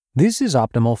This is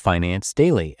Optimal Finance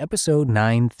Daily, episode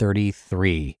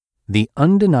 933, The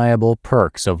Undeniable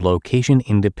Perks of Location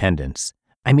Independence.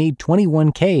 I Made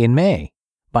 $21K in May,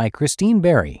 by Christine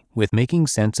Berry with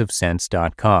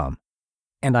MakingSenseOfCents.com.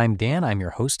 And I'm Dan, I'm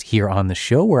your host here on the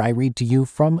show where I read to you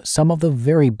from some of the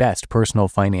very best personal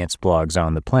finance blogs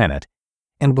on the planet.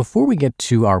 And before we get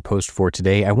to our post for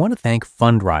today, I want to thank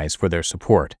Fundrise for their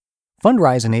support.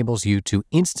 Fundrise enables you to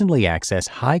instantly access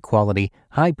high-quality,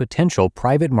 high-potential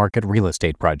private market real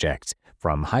estate projects,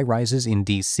 from high-rises in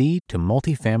D.C. to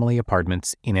multifamily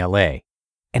apartments in L.A.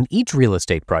 And each real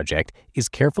estate project is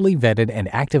carefully vetted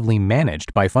and actively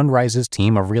managed by Fundrise's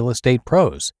team of real estate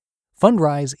pros.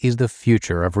 Fundrise is the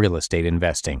future of real estate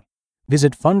investing.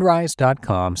 Visit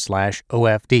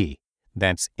fundrise.com/OFD.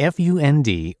 That's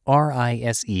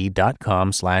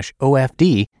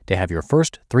fundrise.com/OFD to have your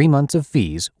first 3 months of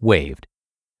fees waived.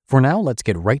 For now, let's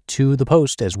get right to the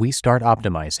post as we start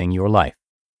optimizing your life.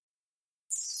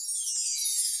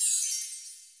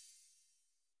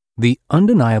 The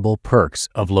Undeniable Perks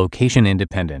of Location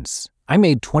Independence. I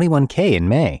Made $21K in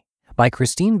May, by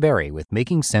Christine Berry with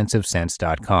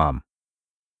MakingSenseOfCents.com.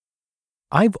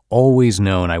 I've always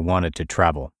known I wanted to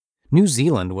travel. New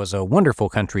Zealand was a wonderful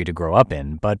country to grow up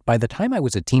in, but by the time I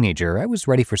was a teenager, I was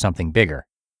ready for something bigger.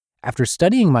 After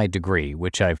studying my degree,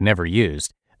 which I've never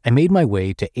used, I made my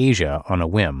way to Asia on a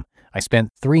whim. I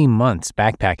spent 3 months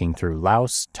backpacking through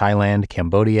Laos, Thailand,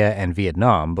 Cambodia, and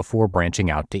Vietnam before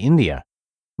branching out to India.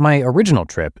 My original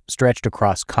trip stretched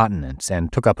across continents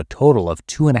and took up a total of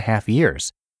 2.5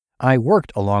 years. I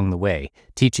worked along the way,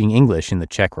 teaching English in the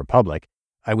Czech Republic.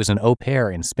 I was an au pair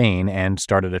in Spain and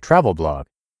started a travel blog.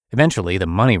 Eventually, the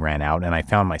money ran out and I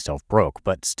found myself broke,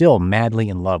 but still madly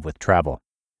in love with travel.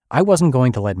 I wasn't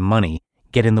going to let money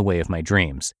get in the way of my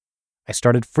dreams. I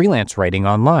started freelance writing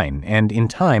online, and in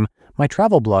time, my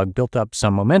travel blog built up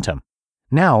some momentum.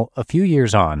 Now, a few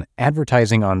years on,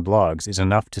 advertising on blogs is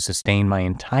enough to sustain my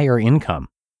entire income.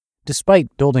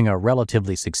 Despite building a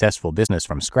relatively successful business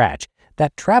from scratch,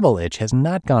 that travel itch has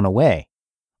not gone away.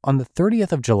 On the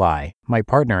 30th of July, my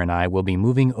partner and I will be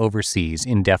moving overseas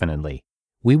indefinitely.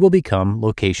 We will become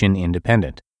location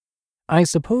independent. I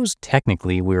suppose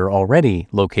technically we're already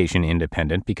location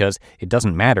independent because it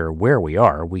doesn't matter where we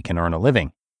are, we can earn a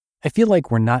living. I feel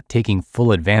like we're not taking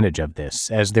full advantage of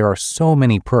this, as there are so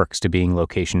many perks to being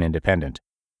location independent.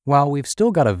 While we've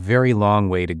still got a very long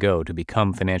way to go to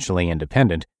become financially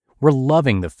independent, we're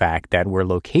loving the fact that we're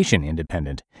location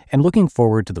independent and looking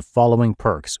forward to the following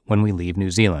perks when we leave New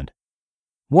Zealand.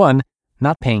 1.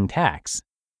 Not paying tax.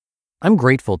 I'm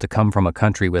grateful to come from a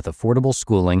country with affordable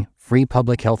schooling, free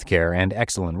public health care, and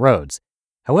excellent roads.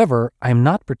 However, I'm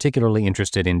not particularly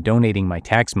interested in donating my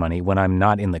tax money when I'm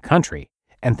not in the country,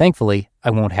 and thankfully, I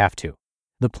won't have to.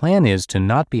 The plan is to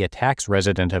not be a tax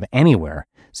resident of anywhere,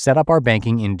 set up our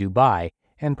banking in Dubai,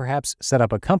 and perhaps set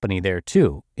up a company there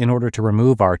too, in order to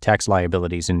remove our tax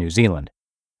liabilities in New Zealand.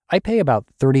 I pay about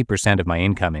 30% of my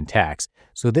income in tax,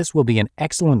 so this will be an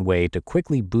excellent way to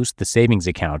quickly boost the savings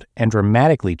account and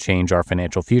dramatically change our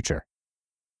financial future.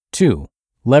 2.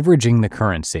 Leveraging the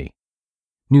currency.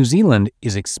 New Zealand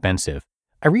is expensive.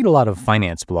 I read a lot of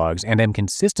finance blogs and am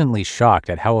consistently shocked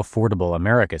at how affordable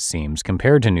America seems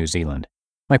compared to New Zealand.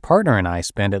 My partner and I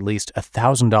spend at least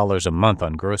 $1,000 a month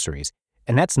on groceries,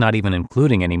 and that's not even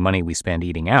including any money we spend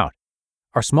eating out.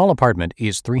 Our small apartment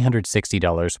is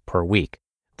 $360 per week.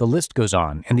 The list goes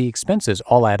on, and the expenses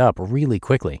all add up really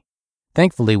quickly.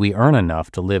 Thankfully, we earn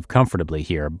enough to live comfortably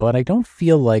here, but I don't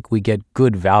feel like we get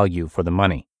good value for the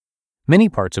money. Many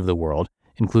parts of the world,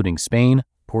 including Spain,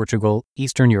 Portugal,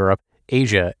 Eastern Europe,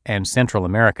 Asia, and Central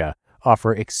America,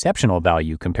 offer exceptional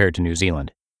value compared to New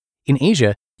Zealand. In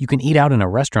Asia, you can eat out in a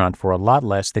restaurant for a lot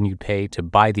less than you'd pay to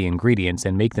buy the ingredients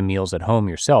and make the meals at home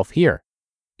yourself here.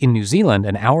 In New Zealand,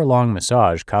 an hour-long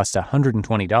massage costs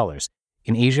 $120.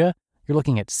 In Asia, you're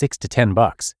looking at $6 to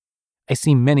 $10. I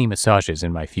see many massages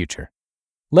in my future.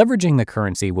 Leveraging the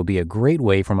currency will be a great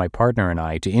way for my partner and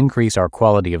I to increase our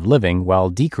quality of living while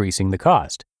decreasing the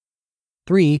cost.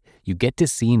 3. You get to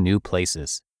see new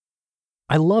places.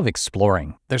 I love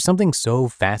exploring. There's something so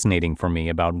fascinating for me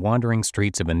about wandering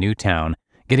streets of a new town,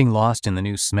 getting lost in the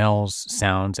new smells,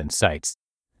 sounds, and sights.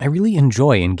 I really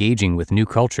enjoy engaging with new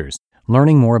cultures,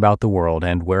 learning more about the world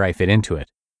and where I fit into it.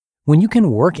 When you can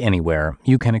work anywhere,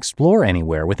 you can explore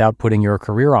anywhere without putting your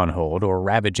career on hold or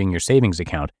ravaging your savings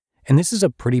account, and this is a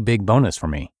pretty big bonus for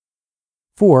me.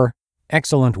 4.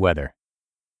 Excellent weather.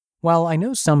 While I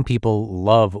know some people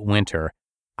love winter,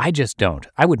 I just don't.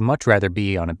 I would much rather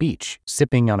be on a beach,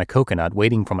 sipping on a coconut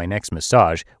waiting for my next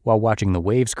massage while watching the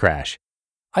waves crash.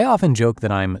 I often joke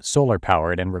that I'm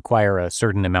solar-powered and require a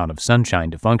certain amount of sunshine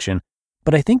to function,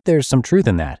 But I think there's some truth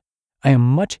in that. I am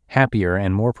much happier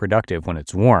and more productive when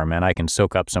it's warm and I can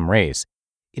soak up some rays.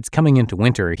 It's coming into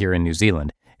winter here in New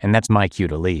Zealand, and that's my cue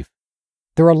to leave.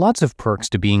 There are lots of perks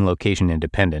to being location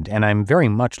independent, and I'm very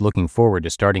much looking forward to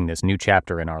starting this new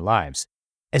chapter in our lives.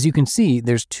 As you can see,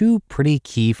 there's two pretty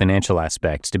key financial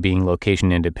aspects to being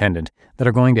location independent that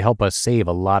are going to help us save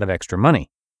a lot of extra money.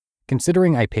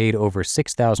 Considering I paid over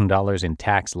 $6,000 in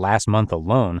tax last month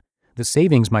alone, the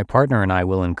savings my partner and I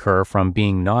will incur from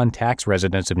being non-tax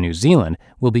residents of New Zealand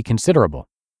will be considerable.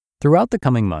 Throughout the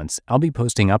coming months, I'll be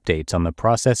posting updates on the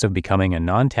process of becoming a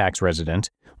non-tax resident,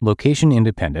 location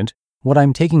independent, what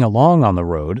I'm taking along on the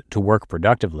road to work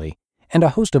productively, and a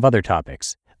host of other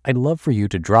topics. I'd love for you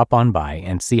to drop on by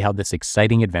and see how this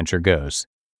exciting adventure goes.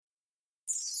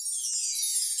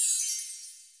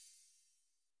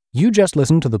 You just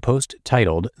listened to the post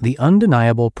titled The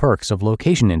Undeniable Perks of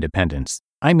Location Independence.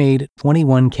 I made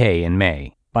 $21K in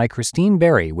May by Christine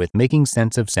Berry with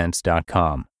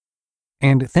MakingSenseOfSense.com.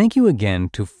 And thank you again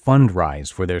to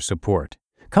Fundrise for their support.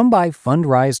 Come by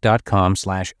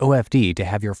fundrise.com/OFD to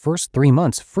have your first 3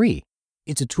 months free.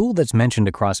 It's a tool that's mentioned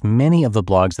across many of the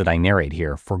blogs that I narrate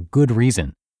here for good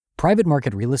reason. Private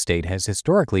market real estate has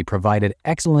historically provided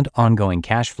excellent ongoing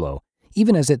cash flow,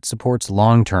 even as it supports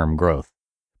long-term growth.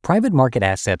 Private market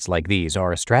assets like these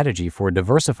are a strategy for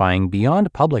diversifying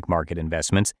beyond public market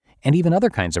investments and even other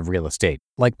kinds of real estate,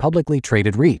 like publicly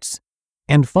traded REITs.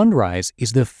 And Fundrise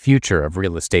is the future of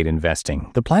real estate investing.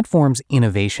 The platform's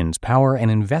innovations power an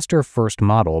investor-first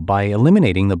model by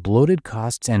eliminating the bloated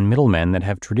costs and middlemen that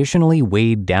have traditionally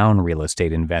weighed down real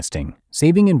estate investing,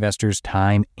 saving investors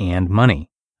time and money.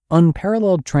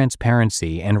 Unparalleled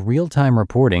transparency and real-time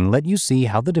reporting let you see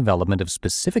how the development of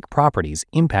specific properties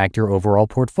impact your overall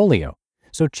portfolio.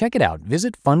 So check it out.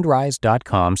 Visit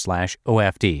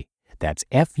fundrise.com/OFD. That's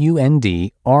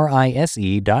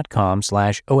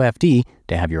fundrise.com/OFD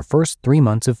to have your first 3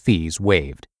 months of fees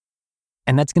waived.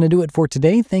 And that's going to do it for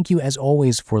today. Thank you as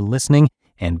always for listening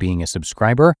and being a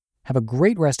subscriber. Have a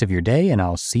great rest of your day, and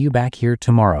I'll see you back here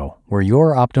tomorrow where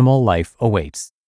your optimal life awaits.